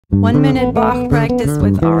1 minute Bach practice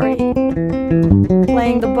with Ari.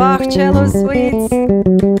 Playing the Bach Cello Suite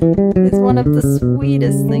is one of the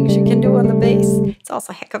sweetest things you can do on the bass. It's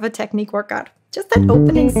also a heck of a technique workout. Just that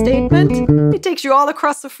opening statement, it takes you all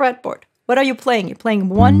across the fretboard. What are you playing? You're playing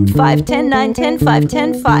 1, 5, 10, 9, 10, 5,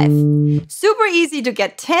 10, 5. Super easy to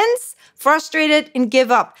get tense, frustrated, and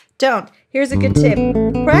give up. Don't. Here's a good tip.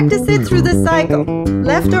 Practice it through the cycle.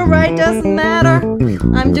 Left or right doesn't matter.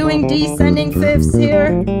 I'm doing descending fifths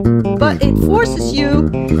here. But it forces you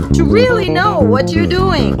to really know what you're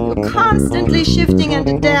doing. You're constantly shifting and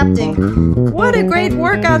adapting. What a great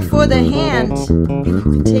workout for the hand. You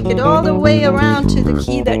can take it all the way around to the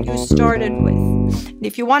key that you started with. And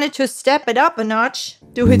if you wanted to step it up a notch,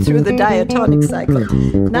 do it through the Diatonic Cycle.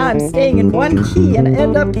 Now I'm staying in one key and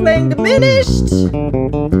end up playing diminished,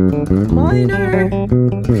 minor,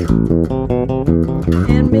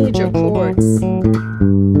 and major chords.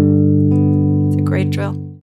 It's a great drill.